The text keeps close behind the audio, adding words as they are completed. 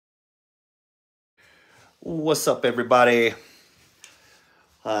What's up, everybody?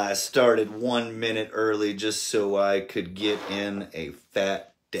 I started 1 minute early just so I could get in a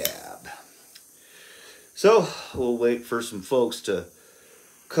fat dab. So we'll wait for some folks to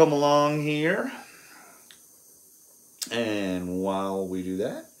come along here. And while we do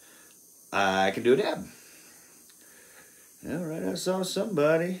that, I can do a dab. All right, I saw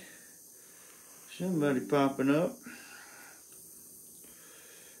somebody popping up.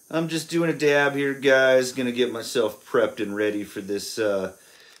 I'm just doing a dab here, guys. Gonna get myself prepped and ready for this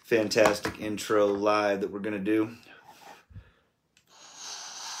fantastic intro live that we're gonna do.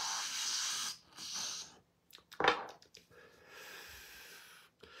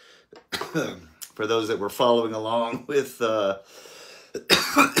 For those that were following along with a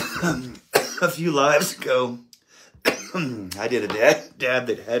few lives ago, I did a dab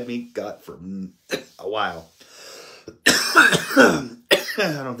that had me got for a while.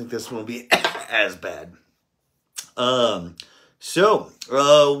 I don't think this one will be as bad.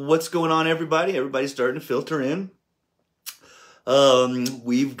 What's going on, everybody? Everybody's starting to filter in.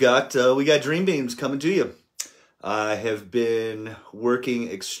 We got Dream Beans coming to you. I have been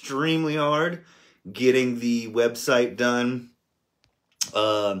working extremely hard, getting the website done,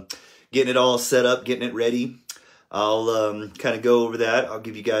 getting it all set up, getting it ready. I'll kind of go over that. I'll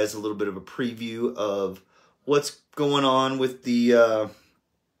give you guys a little bit of a preview of what's going on with the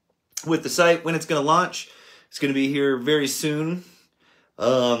site, when it's going to launch. It's going to be here very soon.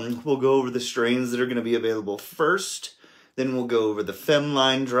 We'll go over the strains that are going to be available first. Then we'll go over the Fem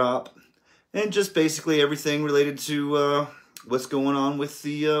Line drop. And just basically everything related to what's going on with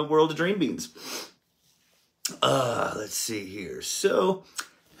the world of Dream Beans. Let's see here. So,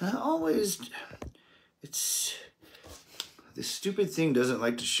 this stupid thing doesn't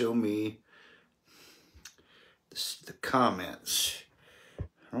like to show me the comments.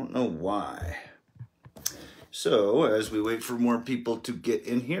 I don't know why. So, as we wait for more people to get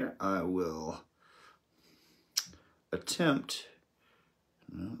in here, I will attempt.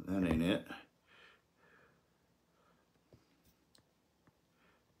 No, that ain't it.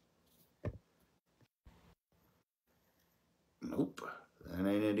 Nope, that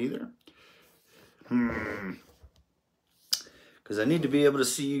ain't it either. Because I need to be able to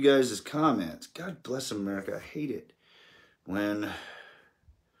see you guys' comments. God bless America. I hate it when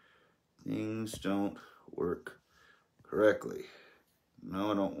things don't work correctly.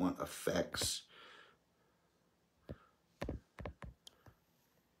 No, I don't want effects.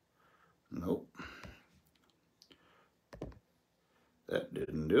 Nope. That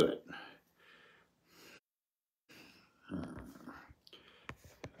didn't do it.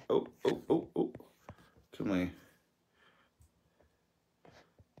 Oh. Can we?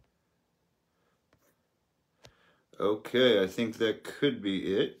 Okay, I think that could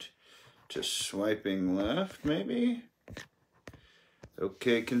be it. Just swiping left, maybe?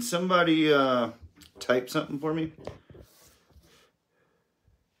 Okay, can somebody type something for me?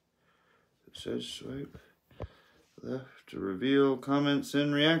 It says swipe left to reveal comments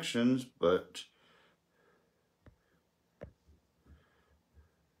and reactions, but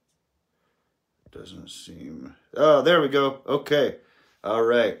it doesn't seem. Oh, there we go. Okay. All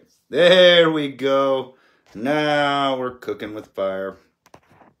right. There we go. Now we're cooking with fire.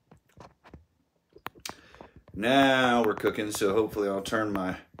 Now we're cooking, so hopefully I'll turn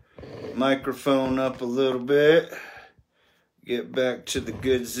my microphone up a little bit. Get back to the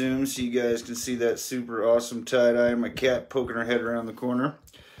good zoom so you guys can see that super awesome tie-dye. My cat poking her head around the corner.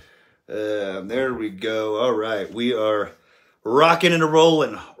 There we go. All right, we are rocking and a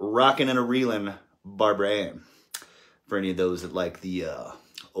rolling, rocking and a reeling Barbara Ann. For any of those that like the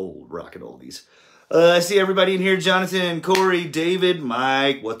old rockin' oldies. I see everybody in here. Jonathan, Corey, David,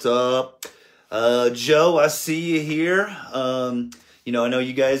 Mike, what's up? Joe, I see you here. You know, I know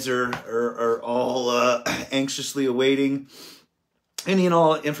you guys are all anxiously awaiting any and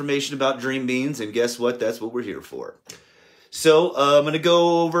all information about Dream Beans, and guess what? That's what we're here for. So I'm going to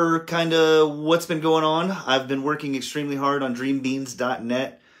go over kind of what's been going on. I've been working extremely hard on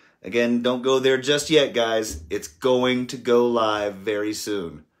dreambeans.net. Again, don't go there just yet, guys. It's going to go live very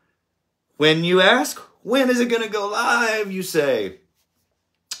soon. When you ask, when is it going to go live, you say?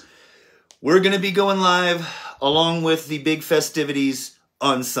 We're going to be going live along with the big festivities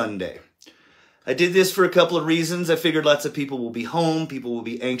on Sunday. I did this for a couple of reasons. I figured lots of people will be home. People will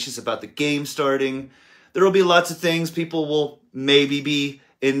be anxious about the game starting. There will be lots of things. People will maybe be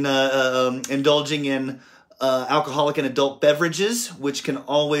indulging in alcoholic and adult beverages, which can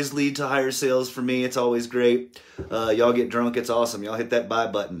always lead to higher sales for me. It's always great. Y'all get drunk. It's awesome. Y'all hit that buy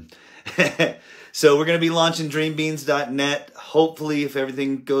button. So we're going to be launching dreambeans.net. Hopefully, if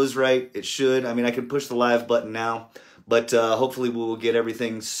everything goes right, it should. I mean, I can push the live button now, but hopefully we will get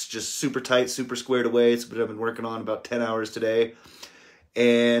everything just super tight, super squared away. It's what I've been working on about 10 hours today.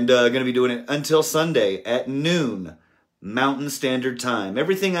 And going to be doing it until Sunday at noon Mountain Standard Time.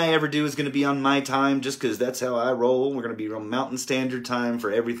 Everything I ever do is going to be on my time just because that's how I roll. We're going to be on Mountain Standard Time for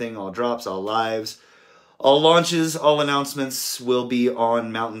everything, all drops, all lives. All launches, all announcements will be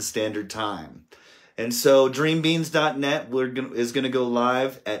on Mountain Standard Time. And so dreambeans.net is going to go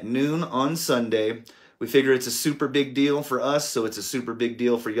live at noon on Sunday. We figure it's a super big deal for us, so it's a super big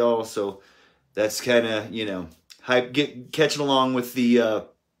deal for y'all. So that's kind of, you know, catching along with the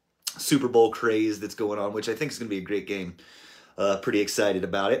Super Bowl craze that's going on, which I think is going to be a great game. Pretty excited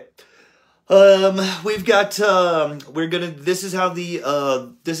about it. We've got this is how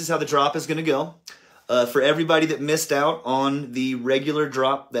the drop is going to go. For everybody that missed out on the regular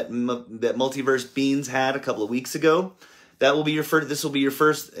drop that Multiverse Beans had a couple of weeks ago, that will be your first. This will be your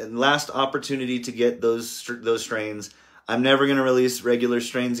first and last opportunity to get those strains. I'm never going to release regular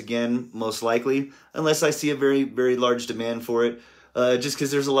strains again, most likely, unless I see a very, very large demand for it. Just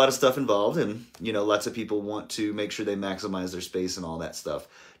because there's a lot of stuff involved, and you know, lots of people want to make sure they maximize their space and all that stuff,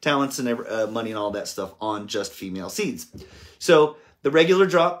 talents and money and all that stuff on just female seeds. So the regular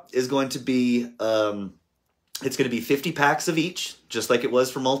drop is going to be, it's going to be 50 packs of each, just like it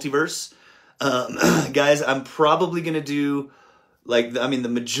was for Multiverse. Guys, I'm probably going to do, like, I mean, the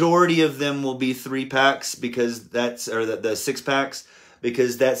majority of them will be 3 packs because that's, or the 6 packs,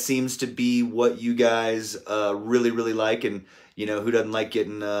 because that seems to be what you guys really, really like. And, you know, who doesn't like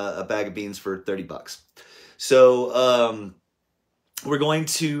getting a bag of beans for 30 bucks? So, we're going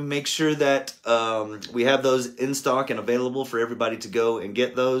to make sure that we have those in stock and available for everybody to go and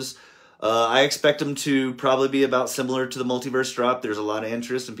get those. I expect them to probably be about similar to the Multiverse drop. There's a lot of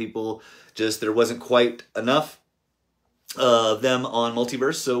interest and people there wasn't quite enough of them on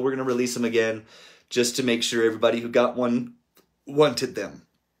Multiverse. So we're going to release them again just to make sure everybody who got one wanted them.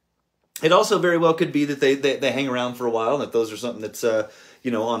 It also very well could be that they hang around for a while and that those are something that's,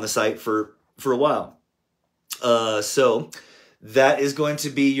 you know, on the site for a while. So that is going to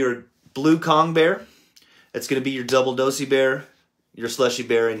be your blue Kong bear. It's going to be your double dosey bear, your slushy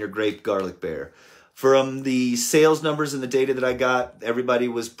bear, and your grape garlic bear. From the sales numbers and the data that I got, everybody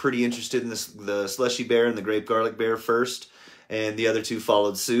was pretty interested in the slushy bear and the grape garlic bear first, and the other two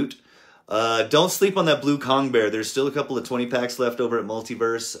followed suit. Don't sleep on that blue Kong bear. There's still a couple of 20 packs left over at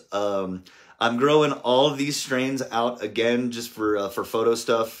Multiverse. I'm growing all of these strains out again just for photo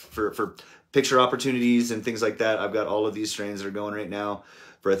stuff, for picture opportunities and things like that. I've got all of these strains that are going right now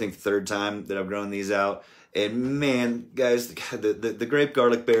for, I think, the 3rd time that I've grown these out. And man, guys, the grape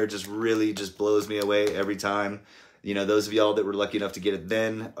garlic bear just really just blows me away every time. You know, those of y'all that were lucky enough to get it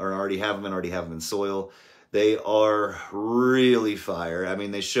then or already have them and already have them in soil, they are really fire. I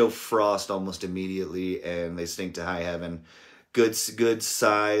mean, they show frost almost immediately and they stink to high heaven. Good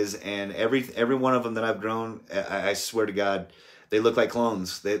size, and every one of them that I've grown, I swear to God, they look like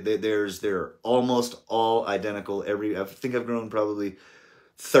clones. They're almost all identical. I think I've grown probably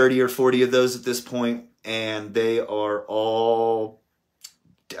 30 or 40 of those at this point, and they are all,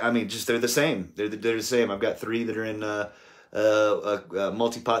 I mean, just they're the same. They're the same. I've got 3 that are in a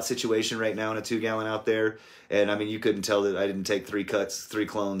multi-pot situation right now in a 2-gallon out there, and I mean, you couldn't tell that I didn't take 3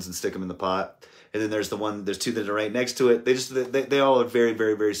 clones and stick them in the pot. And then there's 2 that are right next to it. They all are very,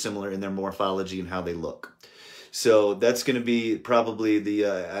 very, very similar in their morphology and how they look. So that's going to be probably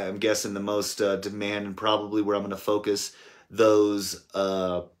I'm guessing the most demand, and probably where I'm going to focus those.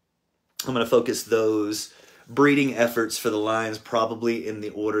 I'm going to focus those breeding efforts for the lines probably in the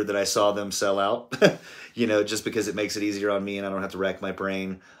order that I saw them sell out. You know, just because it makes it easier on me and I don't have to rack my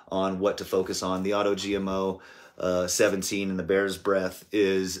brain on what to focus on. The Auto GMO 17 and the Bear's Breath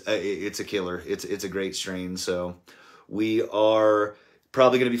it's a killer. It's a great strain. So we are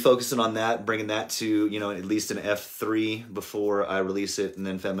probably going to be focusing on that, bringing that to, you know, at least an F3 before I release it, and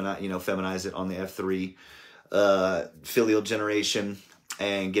then feminize it on the F3 filial generation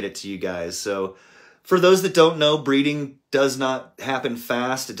and get it to you guys. So for those that don't know, breeding does not happen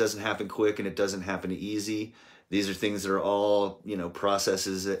fast. It doesn't happen quick, and it doesn't happen easy. These are things that are all, you know,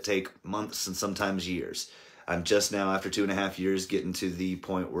 processes that take months and sometimes years. I'm just now, after 2.5 years, getting to the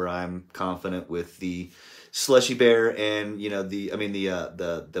point where I'm confident with the slushy bear and, you know,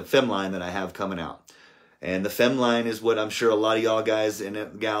 the Fem Line that I have coming out. And the Fem Line is what I'm sure a lot of y'all guys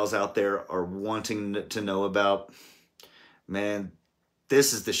and gals out there are wanting to know about. Man,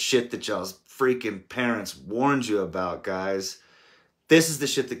 this is the shit that y'all's freaking parents warned you about, guys. This is the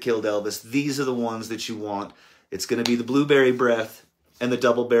shit that killed Elvis. These are the ones that you want. It's going to be the blueberry breath and the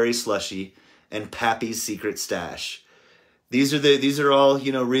double berry slushy. and Pappy Secret Stash. These are all,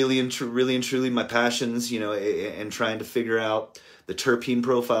 you know, really and truly my passions, you know, and trying to figure out the terpene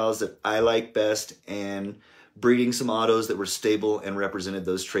profiles that I like best and breeding some autos that were stable and represented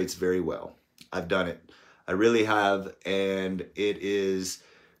those traits very well. I've done it. I really have, and it is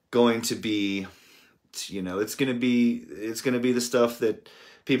going to be, you know, it's going to be the stuff that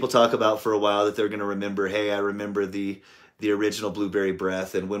people talk about for a while, that they're going to remember. Hey, I remember the original Blueberry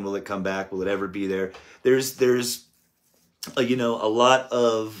Breath, and when will it come back? Will it ever be there? There's you know, a lot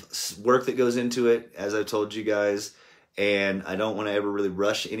of work that goes into it, as I've told you guys, and I don't want to ever really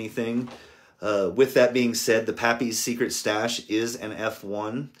rush anything. With that being said, the Pappy Secret Stash is an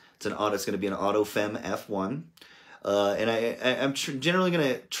F1. It's going to be an auto Fem F1. And I'm generally going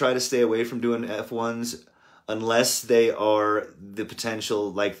to try to stay away from doing F1s unless they are the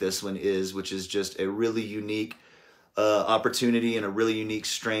potential like this one is, which is just a really unique opportunity and a really unique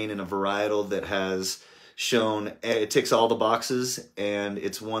strain and a varietal that has shown it ticks all the boxes, and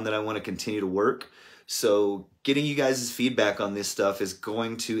it's one that I want to continue to work. So getting you guys' feedback on this stuff is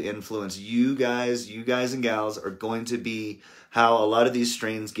going to influence you guys and gals are going to be how a lot of these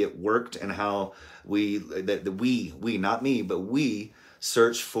strains get worked, and how we, not me, but we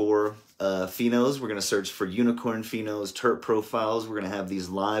search for phenos. We're going to search for unicorn phenos, terp profiles. We're going to have these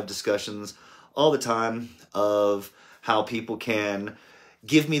live discussions all the time of how people can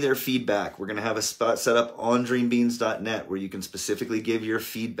give me their feedback. We're going to have a spot set up on dreambeans.net where you can specifically give your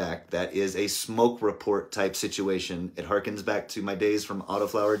feedback. That is a smoke report type situation. It harkens back to my days from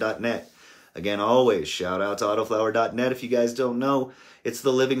autoflower.net. Again, always shout out to autoflower.net. If you guys don't know, it's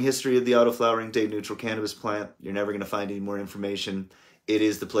the living history of the autoflowering day neutral cannabis plant. You're never going to find any more information. It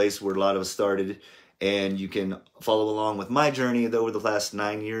is the place where a lot of us started, and you can follow along with my journey over the last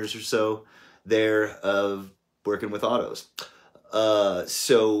 9 years or so there of working with autos.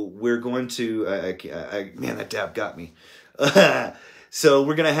 So we're going to, man, that dab got me. So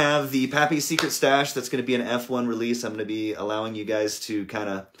we're going to have the Pappy Secret Stash. That's going to be an F1 release. I'm going to be allowing you guys to kind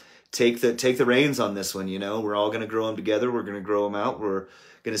of take the reins on this one. You know, we're all going to grow them together. We're going to grow them out. We're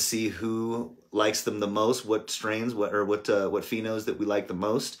going to see who likes them the most, what strains, what phenos that we like the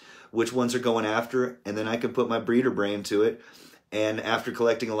most, which ones are going after. And then I can put my breeder brain to it. And after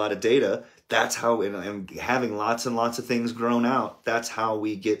collecting a lot of data, that's how, and having lots and lots of things grown out, that's how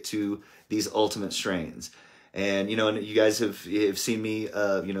we get to these ultimate strains. And, you know, and you guys have seen me,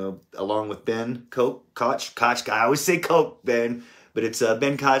 you know, along with Ben Koch, I always say Coke, Ben, but it's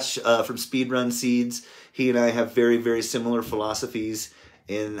Ben Koch from Speedrun Seeds. He and I have very, very similar philosophies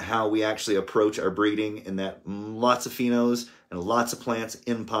in how we actually approach our breeding, and that lots of phenos and lots of plants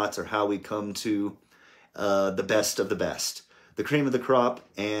in pots are how we come to the best of the best. The cream of the crop,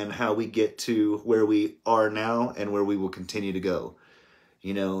 and how we get to where we are now and where we will continue to go.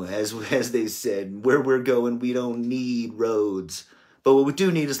 You know, as they said, where we're going, we don't need roads. But what we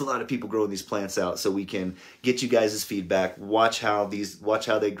do need is a lot of people growing these plants out, so we can get you guys' feedback, watch how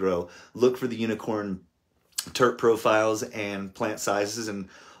they grow, look for the unicorn terp profiles and plant sizes and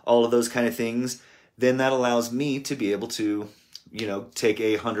all of those kind of things. Then that allows me to be able to, you know, take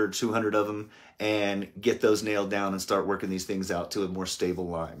 100, 200 of them and get those nailed down and start working these things out to a more stable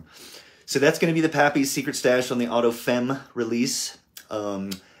line. So that's going to be the Pappy Secret Stash on the Auto Fem release. Then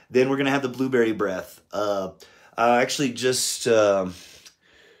we're going to have the Blueberry Breath. I actually just,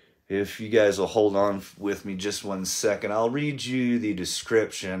 if you guys will hold on with me just 1 second, I'll read you the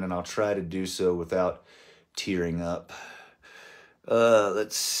description, and I'll try to do so without tearing up.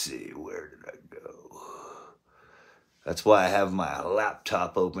 Let's see, where did I go? That's why I have my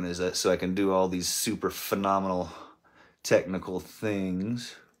laptop open, is that so I can do all these super phenomenal technical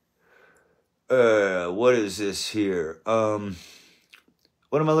things. What is this here?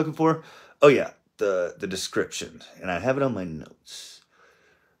 What am I looking for? Oh yeah, the description, and I have it on my notes.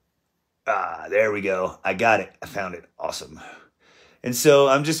 There we go. I got it. I found it. Awesome. And so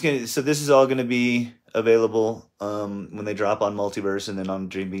so this is all gonna be available when they drop on Multiverse and then on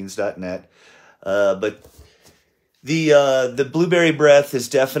dreambeans.net. But the Blueberry Breath is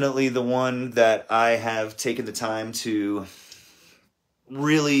definitely the one that I have taken the time to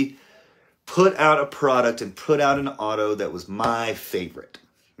really put out a product and put out an auto that was my favorite,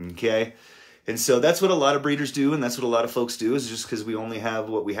 okay? And so that's what a lot of breeders do, and that's what a lot of folks do, is just because we only have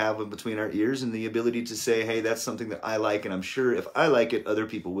what we have in between our ears, and the ability to say, hey, that's something that I like, and I'm sure if I like it, other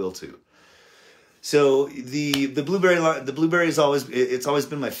people will too. So the blueberry is always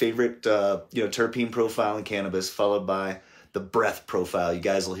been my favorite you know, terpene profile in cannabis, followed by the breath profile. You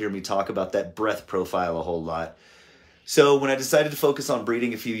guys will hear me talk about that breath profile a whole lot. So when I decided to focus on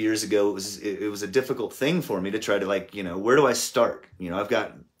breeding a few years ago, it was a difficult thing for me to try to, like, you know, where do I start? You know, I've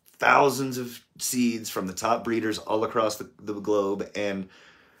got thousands of seeds from the top breeders all across the globe. And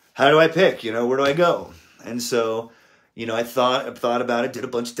how do I pick? You know, where do I go? And so, you know, I thought about it, did a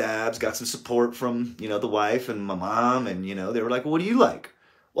bunch of dabs, got some support from, you know, the wife and my mom. And, you know, they were like, well, what do you like?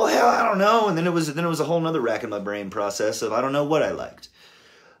 Well, hell, I don't know. And then it was a whole nother rack in my brain process of I don't know what I liked.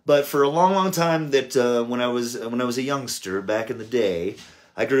 But for a long, long time that when I was a youngster back in the day,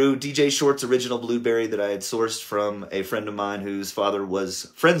 I grew DJ Short's original blueberry that I had sourced from a friend of mine whose father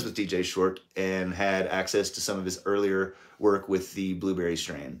was friends with DJ Short and had access to some of his earlier work with the blueberry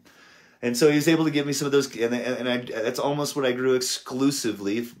strain. And so he was able to give me some of those, and that's almost what I grew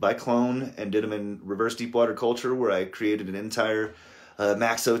exclusively by clone and did them in reverse deep water culture, where I created an entire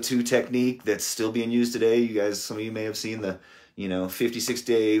Max O2 technique that's still being used today. You guys, some of you may have seen the, you know,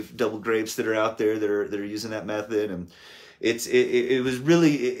 56-day double grapes that are out there that are using that method, and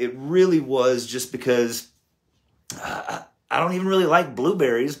it really was just because I don't even really like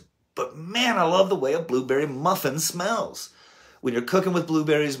blueberries, but man, I love the way a blueberry muffin smells. When you're cooking with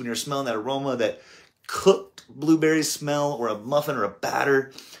blueberries, when you're smelling that aroma, that cooked blueberry smell, or a muffin or a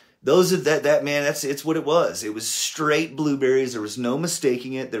batter, those are that man, it's what it was. It was straight blueberries. There was no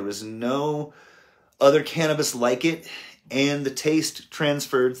mistaking it. There was no other cannabis like it. And the taste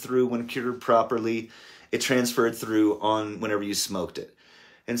transferred through when cured properly. It transferred through on whenever you smoked it.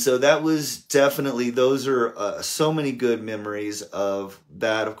 And so that was definitely, those are so many good memories of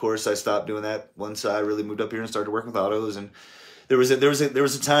that. Of course, I stopped doing that once I really moved up here and started working with autos. And there was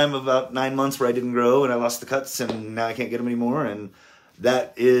a time of about 9 months where I didn't grow and I lost the cuts, and now I can't get them anymore. And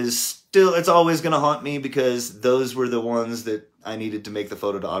that is still, it's always going to haunt me, because those were the ones that I needed to make the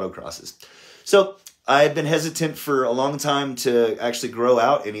photo to autocrosses. So I had been hesitant for a long time to actually grow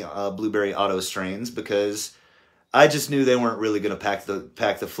out any blueberry auto strains, because I just knew they weren't really going to pack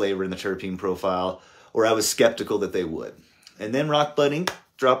the flavor and the terpene profile, or I was skeptical that they would. And then Rock Bud Inc.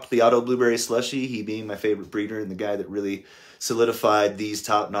 dropped the auto blueberry slushy, he being my favorite breeder and the guy that really solidified these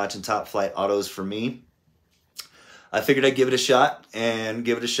top-notch and top-flight autos for me. I figured I'd give it a shot, and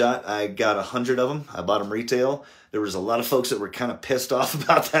give it a shot. I got 100 of them. I bought them retail. There was a lot of folks that were kind of pissed off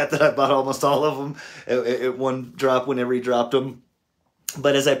about that I bought almost all of them at one drop whenever he dropped them.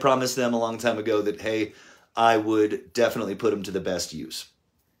 But as I promised them a long time ago that, hey, I would definitely put them to the best use.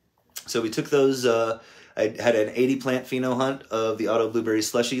 So we took those, I had an 80 plant pheno hunt of the auto blueberry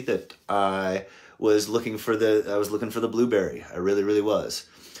slushy that I was looking for the blueberry. I really, really was.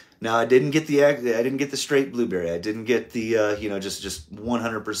 Now I didn't get the straight blueberry. I didn't get the you know, just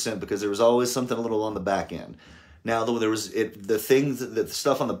 100%, because there was always something a little on the back end. Now the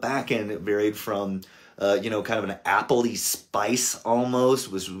stuff on the back end, it varied from you know, kind of an appley spice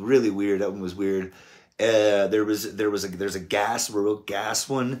almost, was really weird. That one was weird. There's a real gas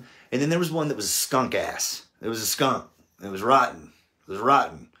one, and then there was one that was a skunk ass. It was a skunk. It was rotten. It was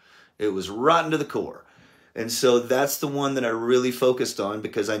rotten. It was rotten to the core. And so that's the one that I really focused on,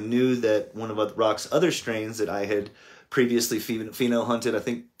 because I knew that one of Rock's other strains that I had previously pheno hunted, I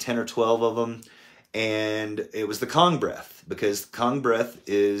think 10 or 12 of them, and it was the Kong Breath, because Kong Breath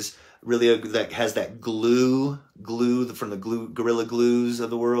is really that has that glue from the Gorilla Glues of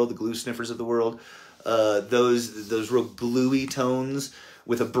the world, the glue sniffers of the world, those real gluey tones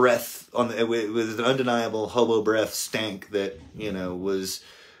with a breath with an undeniable hobo breath stank that, you know, was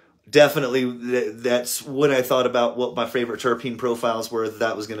definitely, that's when I thought about what my favorite terpene profiles were.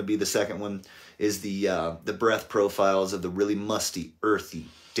 That was going to be the second one, is the breath profiles of the really musty, earthy,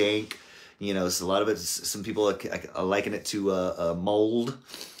 dank. You know, so a lot of it, some people liken it to a mold.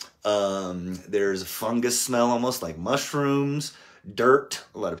 There's a fungus smell, almost like mushrooms, dirt.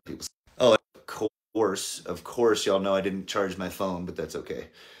 A lot of people say, oh, of course, y'all know I didn't charge my phone, but that's okay.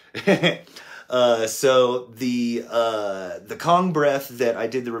 So the Kong Breath that I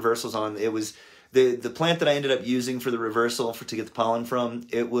did the reversals on, it was the plant that I ended up using for the reversal to get the pollen from.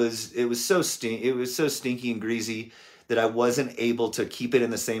 It was so stinky and greasy that I wasn't able to keep it in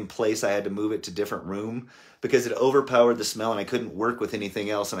the same place. I had to move it to a different room because it overpowered the smell, and I couldn't work with anything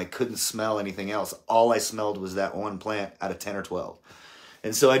else, and I couldn't smell anything else. All I smelled was that one plant out of 10 or 12.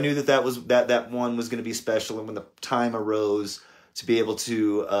 And so I knew that one was going to be special, and when the time arose to be able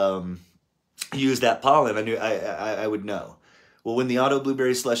to use that pollen, I knew I would know. Well, when the auto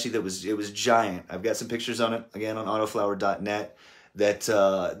blueberry slushy, it was giant. I've got some pictures on it again on autoflower.net. That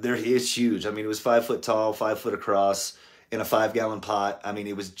it's huge. I mean, it was 5 foot tall, 5 foot across, in a 5-gallon pot. I mean,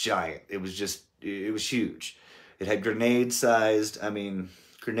 it was giant. It was huge. It had grenade-sized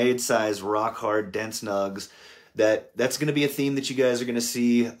rock hard, dense nugs. That's going to be a theme that you guys are going to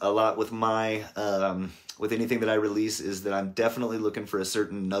see a lot with my with anything that I release, is that I'm definitely looking for a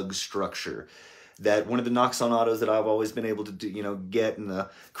certain nug structure that one of the knocks on autos that I've always been able to do, you know, get, and the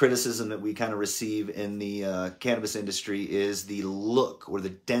criticism that we kind of receive in the cannabis industry is the look or the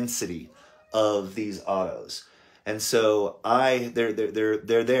density of these autos. And so they're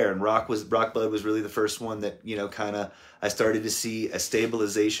there, and Rock Bud was really the first one that, you know, kind of I started to see a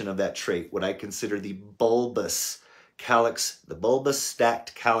stabilization of that trait, what I consider the bulbous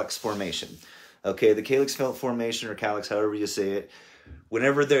stacked calyx formation. Okay, the calyx formation, or calyx, however you say it.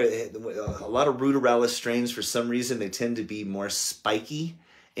 Whenever a lot of ruderalis strains, for some reason, they tend to be more spiky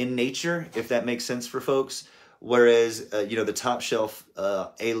in nature, if that makes sense for folks. Whereas, you know, the top shelf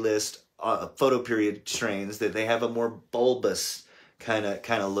A-list photo period strains, that they have a more bulbous kind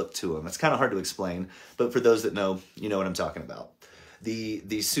of look to them. It's kind of hard to explain, but for those that know, you know what I'm talking about.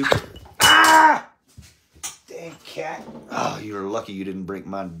 The super dang cat! Oh, you were lucky you didn't break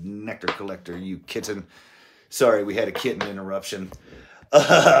my nectar collector, you kitten. Sorry, we had a kitten interruption.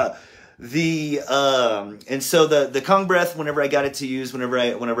 And so the Kong Breath, whenever I got it to use, whenever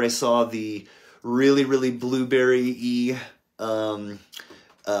I saw the really blueberry-y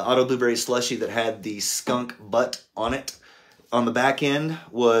auto blueberry slushy that had the skunk butt on it on the back end,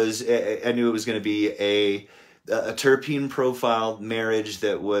 I knew it was going to be a terpene profile marriage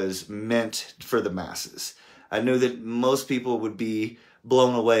that was meant for the masses. I knew that most people would be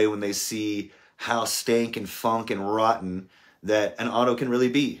blown away when they see how stank and funk and rotten that an auto can really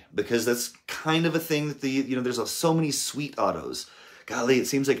be, because that's kind of a thing that there's so many sweet autos. Golly, it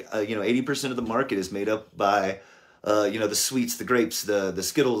seems like 80% of the market is made up by the sweets, the grapes, the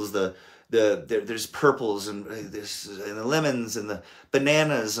Skittles, there's purples and the lemons and the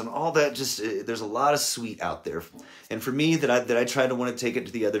bananas and all that. Just there's a lot of sweet out there, and for me, that I try to want to take it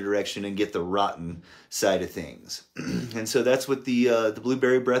to the other direction and get the rotten side of things. And so that's what the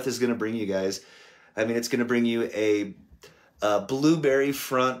blueberry breath is going to bring you guys. I mean, it's going to bring you a blueberry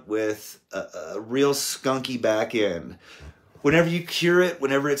front with a real skunky back end. Whenever you cure it,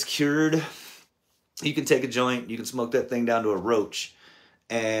 whenever it's cured, you can take a joint, you can smoke that thing down to a roach,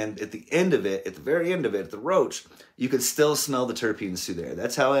 and at the end of it, at the very end of it, at the roach, you can still smell the terpenes through there.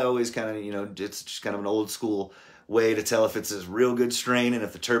 That's how I always kind of, it's just kind of an old school way to tell if it's a real good strain and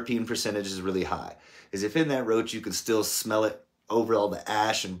if the terpene percentage is really high, is if in that roach you can still smell it over all the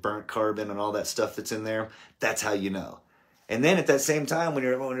ash and burnt carbon and all that stuff that's in there. That's how you know. And then at that same time, when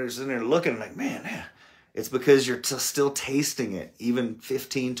you're sitting there looking, like, man, it's because you're still tasting it. Even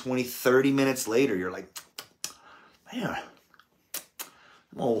 15, 20, 30 minutes later, you're like, man,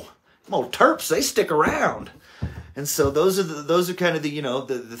 more terps, they stick around. And so those are kind of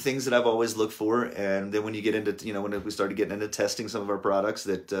the things that I've always looked for. And then when you get into, when we started getting into testing some of our products,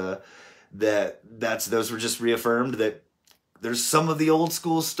 those were just reaffirmed that there's some of the old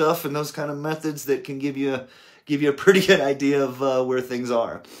school stuff and those kind of methods that can give you a pretty good idea of where things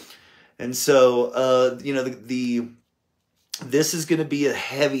are. And so, this is going to be a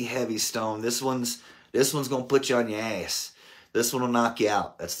heavy stone. This one's going to put you on your ass. This one will knock you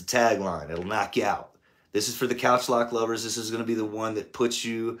out. That's the tagline. It'll knock you out. This is for the couch lock lovers. This is going to be the one that puts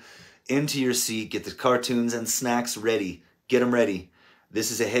you into your seat. Get the cartoons and snacks ready. Get them ready.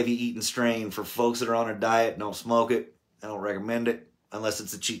 This is a heavy eating strain for folks that are on a diet. Don't smoke it. I don't recommend it unless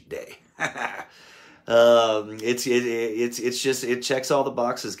it's a cheat day. It checks all the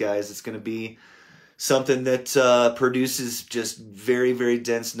boxes, guys. It's going to be something that produces just very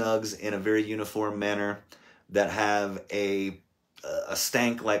dense nugs in a very uniform manner that have a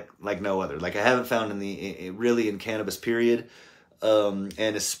stank like no other. Like I haven't found really in cannabis period, and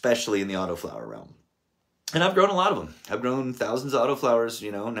especially in the autoflower realm. And I've grown a lot of them. I've grown thousands of autoflowers,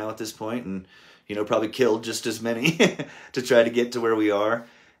 now at this point, and probably killed just as many to try to get to where we are.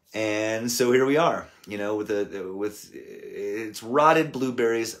 And so here we are, with it's rotted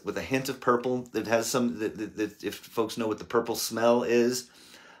blueberries with a hint of purple that has some, that if folks know what the purple smell is,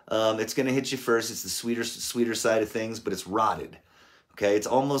 it's going to hit you first. It's the sweeter side of things, but it's rotted. Okay. It's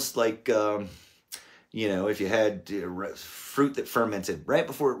almost like, if you had fruit that fermented right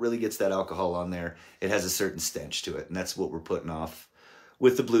before it really gets that alcohol on there, it has a certain stench to it. And that's what we're putting off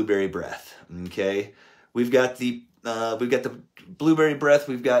with the blueberry breath. Okay. We've got the blueberry breath.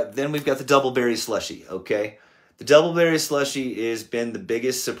 We've got the double berry slushy. Okay. The double berry slushy has been the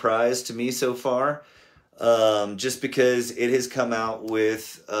biggest surprise to me so far. Just because it has come out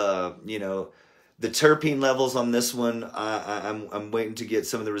with, the terpene levels on this one. I'm waiting to get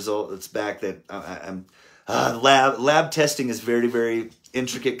some of the results back that lab testing is very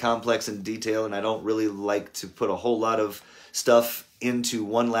intricate, complex, and detailed. And I don't really like to put a whole lot of stuff into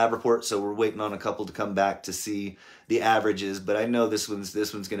one lab report, so we're waiting on a couple to come back to see the averages. But I know this one's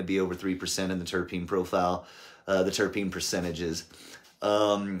going to be over 3% in the terpene profile, the terpene percentages.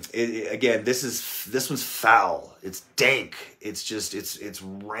 Again, this one's foul. It's dank. It's just, it's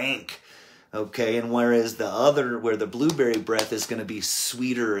rank. Okay, and whereas the other, where the blueberry breath is going to be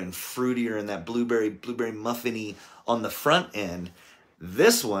sweeter and fruitier and that blueberry muffiny on the front end,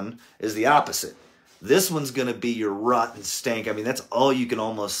 this one is the opposite. This one's going to be your rotten stank. I mean, that's all you can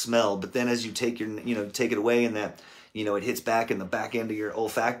almost smell. But then as you take your, take it away and that, it hits back in the back end of your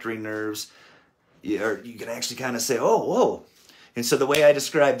olfactory nerves, you can actually kind of say, oh, whoa. And so the way I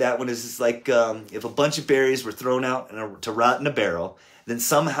describe that one is, it's like if a bunch of berries were thrown out to rot in a barrel, then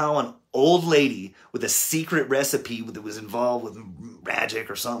somehow an old lady with a secret recipe that was involved with magic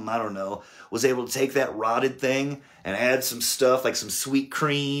or something, I don't know, was able to take that rotted thing and add some stuff like some sweet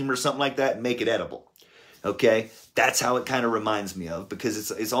cream or something like that and make it edible. Okay? That's how it kind of reminds me of,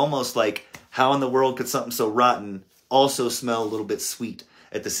 because it's almost like, how in the world could something so rotten also smell a little bit sweet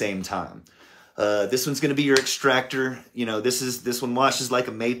at the same time? This one's going to be your extractor. This one washes like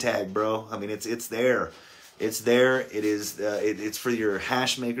a Maytag, bro. I mean, it's there. It's there. It is. It's for your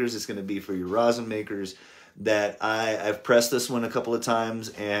hash makers. It's going to be for your rosin makers. That I've pressed this one a couple of times,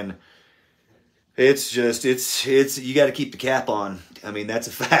 and it's you got to keep the cap on. I mean, that's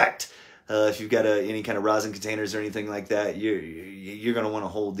a fact. If you've got any kind of rosin containers or anything like that, you're going to want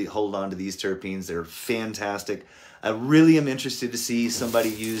to hold on to these terpenes. They're fantastic. I really am interested to see somebody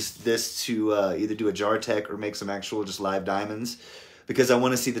use this to either do a jar tech or make some actual just live diamonds, because I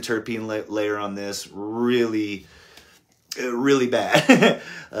want to see the terpene layer on this really, really bad.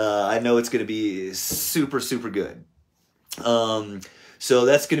 I know it's going to be super, super good. So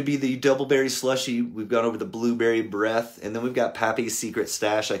that's going to be the double berry slushy. We've gone over the blueberry breath, and then we've got Pappy Secret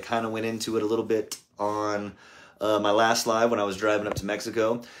Stash. I kind of went into it a little bit on my last live when I was driving up to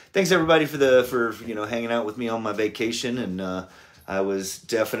Mexico. Thanks everybody for hanging out with me on my vacation, and I was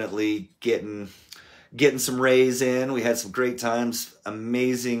definitely getting some rays in. We had some great times,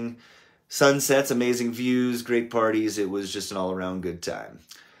 amazing sunsets, amazing views, great parties. It was just an all-around good time.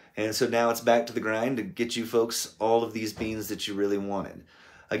 And so now it's back to the grind to get you folks all of these beans that you really wanted.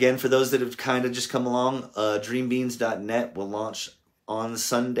 Again, for those that have kind of just come along, dreambeans.net will launch on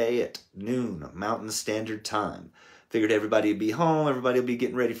Sunday at noon, Mountain Standard Time. Figured everybody would be home, everybody will be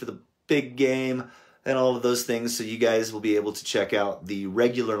getting ready for the big game and all of those things, so you guys will be able to check out the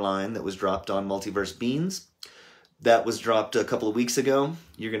regular line that was dropped on Multiverse Beans. That was dropped a couple of weeks ago.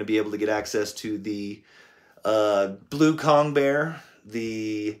 You're going to be able to get access to the Blue Kong Bear,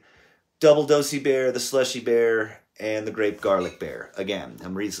 the Double Dosey Bear, the Slushy Bear, and the Grape Garlic Bear. Again,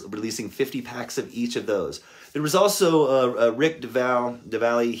 I'm releasing 50 packs of each of those. There was also Rick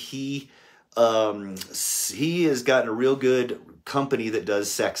DeValley. He has gotten a real good company that does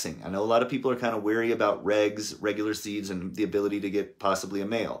sexing. I know a lot of people are kind of wary about regular seeds, and the ability to get possibly a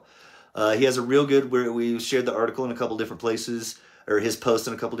male. He has a real good, where we shared the article in a couple different places, or his post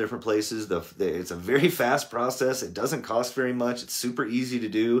in a couple different places. It's a very fast process. It doesn't cost very much. It's super easy to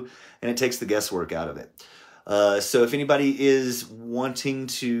do, and it takes the guesswork out of it. So if anybody is wanting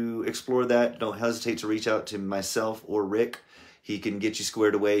to explore that, don't hesitate to reach out to myself or Rick. He can get you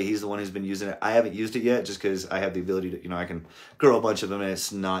squared away. He's the one who's been using it. I haven't used it yet, just because I have the ability to, I can grow a bunch of them, and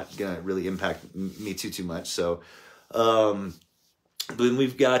it's not going to really impact me too much. So, but we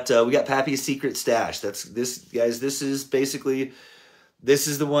got Pappy Secret Stash. That's this, guys. This is basically, this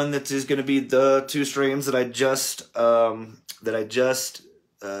is the one that is going to be the two strains that I just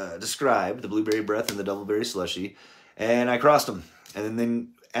described, the blueberry breath and the double berry slushy, and I crossed them. And then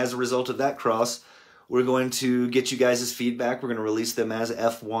as a result of that cross, we're going to get you guys' feedback. We're going to release them as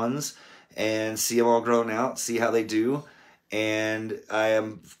F1s and see them all grown out, see how they do. And I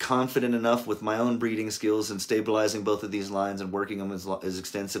am confident enough with my own breeding skills and stabilizing both of these lines and working them as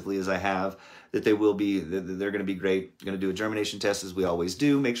extensively as I have, that they're going to be great. Going to do a germination test as we always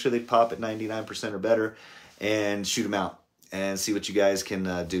do. Make sure they pop at 99% or better, and shoot them out and see what you guys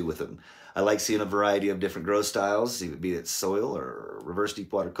can do with them. I like seeing a variety of different grow styles, be it soil or reverse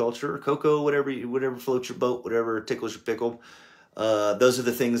deep water culture or cocoa, whatever floats your boat, whatever tickles your pickle. Those are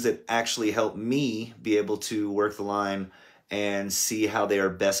the things that actually help me be able to work the line and see how they are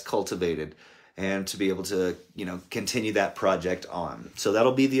best cultivated, and to be able to, continue that project on. So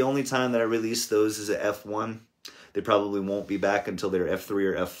that'll be the only time that I release those as a F1. They probably won't be back until they're F3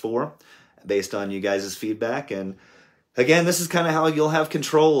 or F4, based on you guys' feedback. And again, this is kind of how you'll have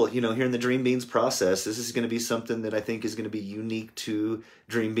control, here in the Dream Beans process. This is going to be something that I think is going to be unique to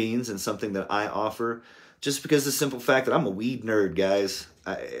Dream Beans, and something that I offer, just because the simple fact that I'm a weed nerd, guys.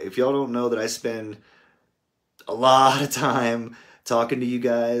 If y'all don't know that I spend a lot of time talking to you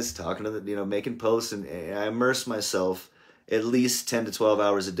guys, talking to making posts, and I immerse myself at least 10 to 12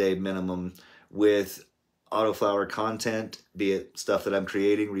 hours a day minimum with autoflower content, be it stuff that I'm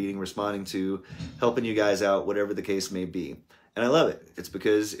creating, reading, responding to, helping you guys out, whatever the case may be. And I love it. It's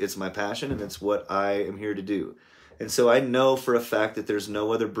because it's my passion and it's what I am here to do. And so I know for a fact that there's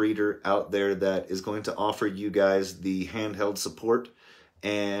no other breeder out there that is going to offer you guys the handheld support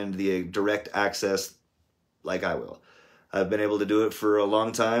and the direct access like I will. I've been able to do it for a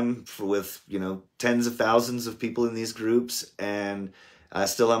long time with, you know, tens of thousands of people in these groups, and I'm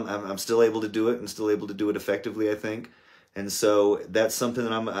still able to do it and still able to do it effectively, I think. And so that's something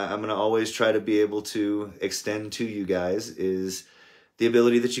that I'm going to always try to be able to extend to you guys, is the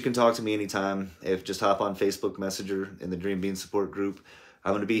ability that you can talk to me anytime. If just hop on Facebook Messenger in the Dream Bean support group.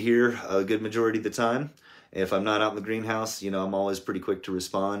 I'm going to be here a good majority of the time. If I'm not out in the greenhouse, you know, I'm always pretty quick to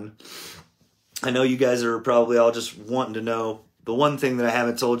respond. I know you guys are probably all just wanting to know the one thing that I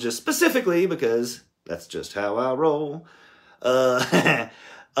haven't told you specifically, because that's just how I roll. When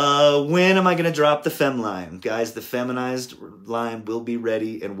am I going to drop the Fem Line? Guys, the feminized line will be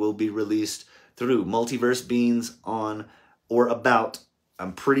ready and will be released through Multiverse Beans on or about,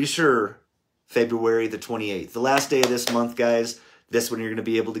 I'm pretty sure, February the 28th. The last day of this month, guys. This one you're going to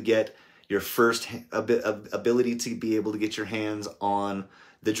be able to get your first ability to be able to get your hands on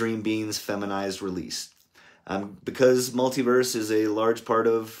the Dream Beans feminized release. Because Multiverse is a large part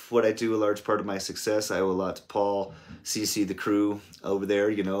of what I do, a large part of my success. I owe a lot to Paul, CC, the crew over there,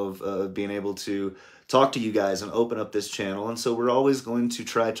 you know, of being able to talk to you guys and open up this channel. And so we're always going to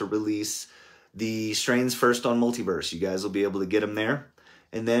try to release the strains first on Multiverse. You guys will be able to get them there.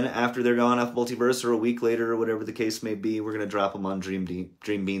 And then after they're gone off Multiverse, or a week later, or whatever the case may be, we're going to drop them on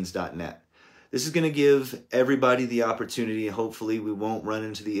dreambeans.net. This is going to give everybody the opportunity. Hopefully we won't run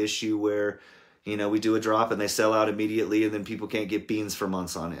into the issue where, you know, we do a drop and they sell out immediately and then people can't get beans for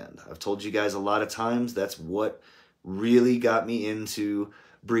months on end. I've told you guys a lot of times that's what really got me into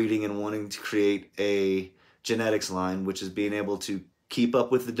breeding and wanting to create a genetics line, which is being able to keep up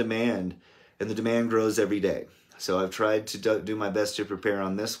with the demand, and the demand grows every day. So I've tried to do my best to prepare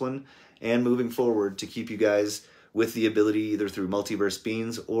on this one and moving forward to keep you guys with the ability either through Multiverse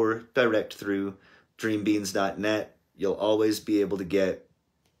Beans or direct through dreambeans.net. You'll always be able to get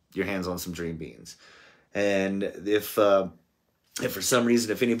your hands on some Dream Beans. And if for some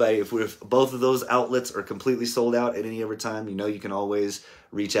reason, if both of those outlets are completely sold out at any other time, you know, you can always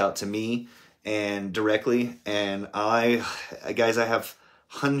reach out to me and directly. And guys, I have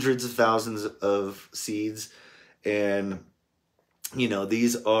hundreds of thousands of seeds, and you know,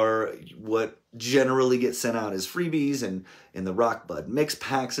 these are what generally get sent out as freebies and in the rock bud mix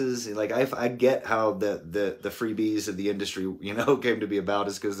packs. Like I get how the freebies of the industry, you know, came to be about,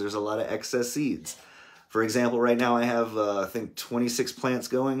 is because there's a lot of excess seeds. For example, right now I have I think 26 plants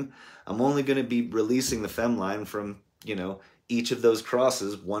going. I'm only going to be releasing the Fem Line from, you know, each of those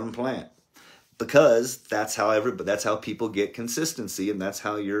crosses, one plant, because that's how people get consistency, and that's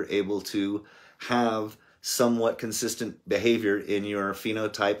how you're able to have somewhat consistent behavior in your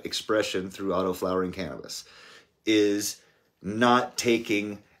phenotype expression through autoflowering cannabis, is not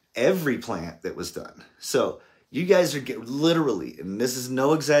taking every plant that was done. So you guys are literally, and this is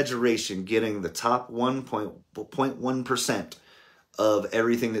no exaggeration, getting the top 1.1% of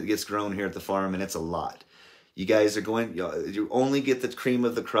everything that gets grown here at the farm, and it's a lot. You guys are going, you only get the cream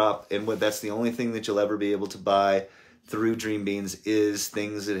of the crop, and that's the only thing that you'll ever be able to buy through Dream Beans is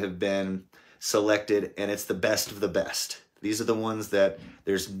things that have been selected, and it's the best of the best. These are the ones that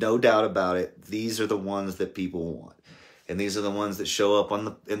there's no doubt about it. These are the ones that people want, and these are the ones that show up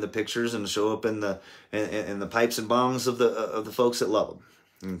in the pictures and show up in the pipes and bongs of the folks that love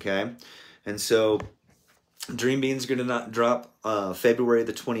them. Okay, and so Dream Beans are going to drop February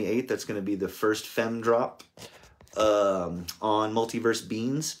the 28th. That's going to be the first Fem drop on Multiverse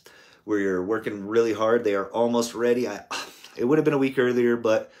Beans. We're working really hard. They are almost ready. It would have been a week earlier,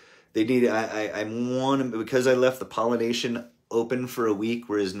 but they need. I want, because I left the pollination open for a week,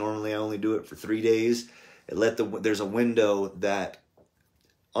 whereas normally I only do it for 3 days. There's a window that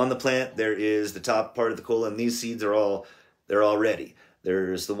on the plant there is the top part of the cola, and these seeds are they're all ready.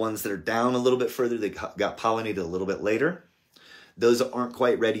 There's the ones that are down a little bit further. They got pollinated a little bit later. Those aren't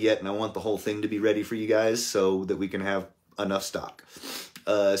quite ready yet, and I want the whole thing to be ready for you guys so that we can have enough stock.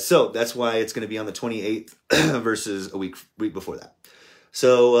 So that's why it's going to be on the 28th versus a week before that.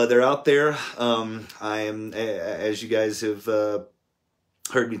 So they're out there. I am, as you guys have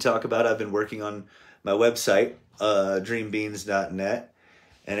heard me talk about, I've been working on my website, dreambeans.net.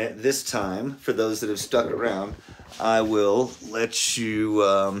 And at this time, for those that have stuck around, I will let you,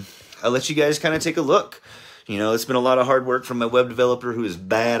 I'll let you guys kind of take a look. You know, it's been a lot of hard work from my web developer, who is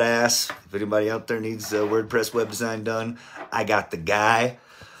badass. If anybody out there needs WordPress web design done, I got the guy.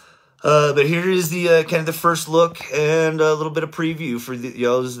 But here is the kind of the first look and a little bit of preview for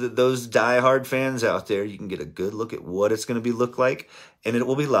those die-hard fans out there. You can get a good look at what it's going to be look like, and it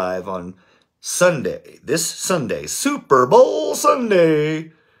will be live on Sunday. This Sunday, Super Bowl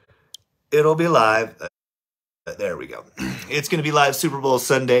Sunday. It'll be live. There we go. It's going to be live Super Bowl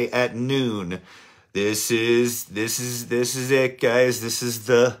Sunday at noon. This is it, guys.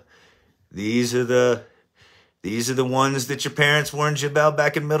 These are the ones that your parents warned you about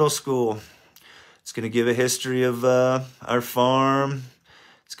back in middle school. It's going to give a history of our farm.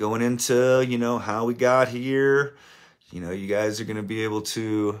 It's going into, you know, how we got here. You know, you guys are going to be able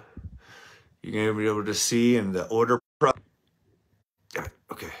to, see in the order.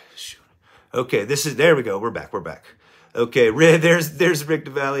 Okay, shoot. Okay, there we go. We're back. Okay, there's Rick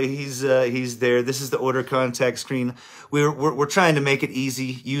DeValley. He's there. This is the order contact screen. We're trying to make it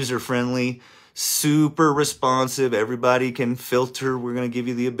easy, user friendly, super responsive. Everybody can filter. We're gonna give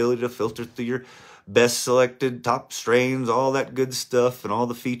you the ability to filter through your best selected top strains, all that good stuff, and all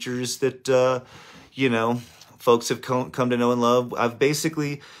the features that you know, folks have come to know and love. I've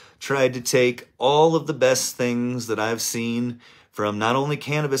basically tried to take all of the best things that I've seen from not only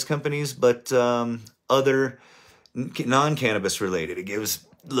cannabis companies, but other non-cannabis related. It gives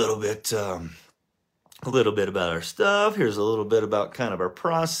a little bit about our stuff. Here's a little bit about kind of our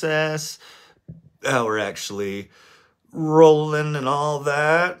process, how we're actually rolling and all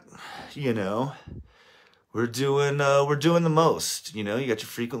that. You know, we're doing the most. You know, you got your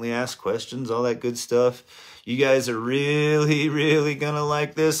frequently asked questions, all that good stuff. You guys are really, really gonna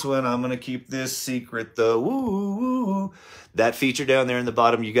like this one. I'm gonna keep this secret though. Woo, woo. That feature down there in the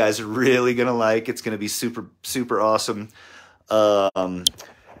bottom, you guys are really gonna like. It's gonna be super, super awesome.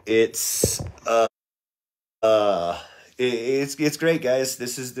 It's great, guys.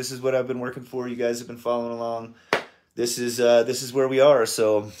 This is what I've been working for. You guys have been following along. This is where we are.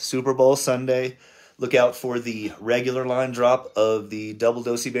 So Super Bowl Sunday. Look out for the regular line drop of the Double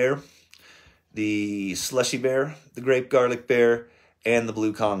Dosey Bear, the Slushy Bear, the Grape Garlic Bear, and the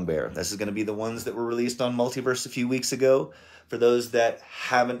Blue Kong Bear. This is going to be the ones that were released on Multiverse a few weeks ago. For those that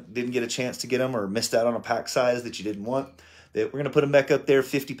didn't get a chance to get them or missed out on a pack size that you didn't want, we're going to put them back up there,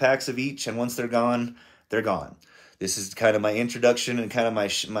 50 packs of each, and once they're gone, they're gone. This is kind of my introduction and kind of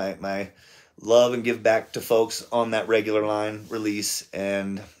my love and give back to folks on that regular line release,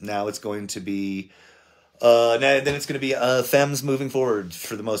 and now it's going to be then it's going to be Fems moving forward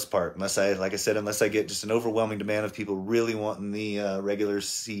for the most part. Unless I get just an overwhelming demand of people really wanting the regular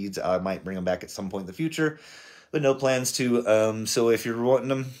seeds, I might bring them back at some point in the future, but no plans to. So if you're wanting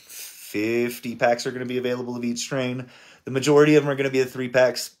them, 50 packs are going to be available of each strain. The majority of them are going to be the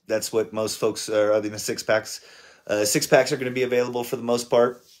 3-packs. That's what most folks are. I mean, the 6-packs. 6-packs are going to be available for the most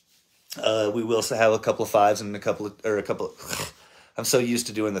part. We will also have a couple of 5s and a couple of. I'm so used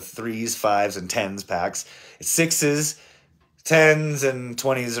to doing the 3s, 5s, and 10s packs. It's 6s, 10s, and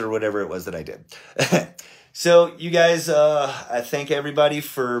 20s, or whatever it was that I did. So, you guys, I thank everybody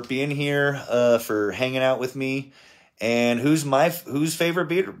for being here, for hanging out with me. And who's favorite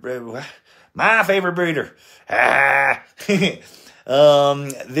breeder? My favorite breeder.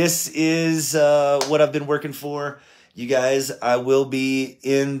 This is what I've been working for. You guys, I will be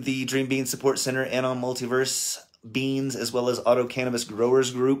in the Dream Bean Support Center and on Multiverse Beans, as well as Auto Cannabis Growers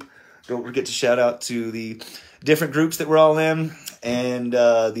Group. Don't forget to shout out to the different groups that we're all in, and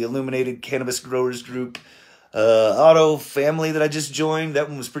the Illuminated Cannabis Growers Group, Auto Family that I just joined. That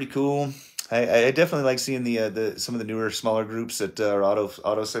one was pretty cool. I definitely like seeing some of the newer, smaller groups that are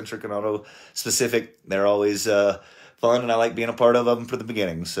auto-centric and auto-specific. They're always fun, and I like being a part of them from the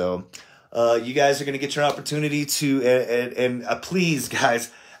beginning. So you guys are going to get your opportunity to, and please,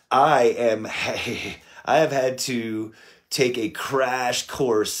 guys, I have had to take a crash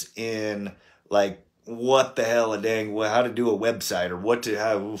course in, like, what the hell how to do a website or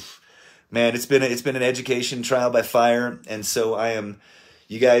man, it's been an education trial by fire. And so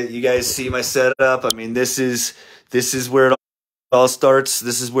you guys see my setup. I mean, this is where it all starts.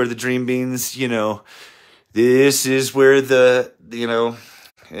 This is where the Dream Beans, this is where this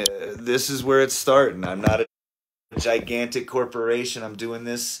is where it's starting. I'm not a gigantic corporation. I'm doing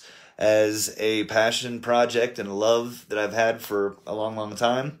this as a passion project and a love that I've had for a long, long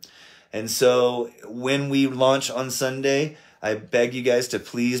time. And so when we launch on Sunday, I beg you guys to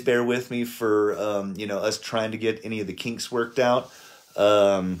please bear with me for, us trying to get any of the kinks worked out.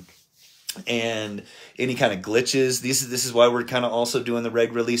 And any kind of glitches. This is why we're kind of also doing the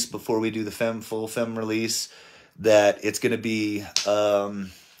reg release before we do the full Fem release, that it's going to be,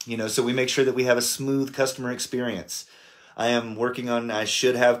 so we make sure that we have a smooth customer experience. I am working on, I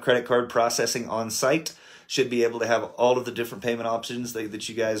should have credit card processing on site. should be able to have all of the different payment options that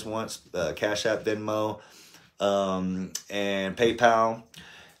you guys want, Cash App, Venmo, and PayPal.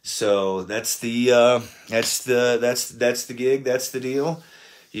 So that's the gig. That's the deal.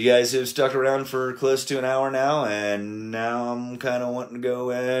 You guys have stuck around for close to an hour now, and now I'm kind of wanting to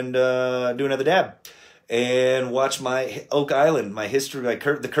go and do another dab and watch my Oak Island, my history,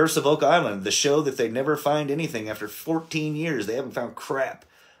 the Curse of Oak Island, the show that they never find anything after 14 years. They haven't found crap,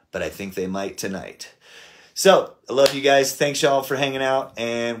 but I think they might tonight. So, I love you guys. Thanks, y'all, for hanging out,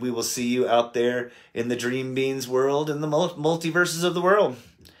 and we will see you out there in the Dream Beans world and the multiverses of the world.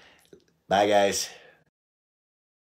 Bye, guys.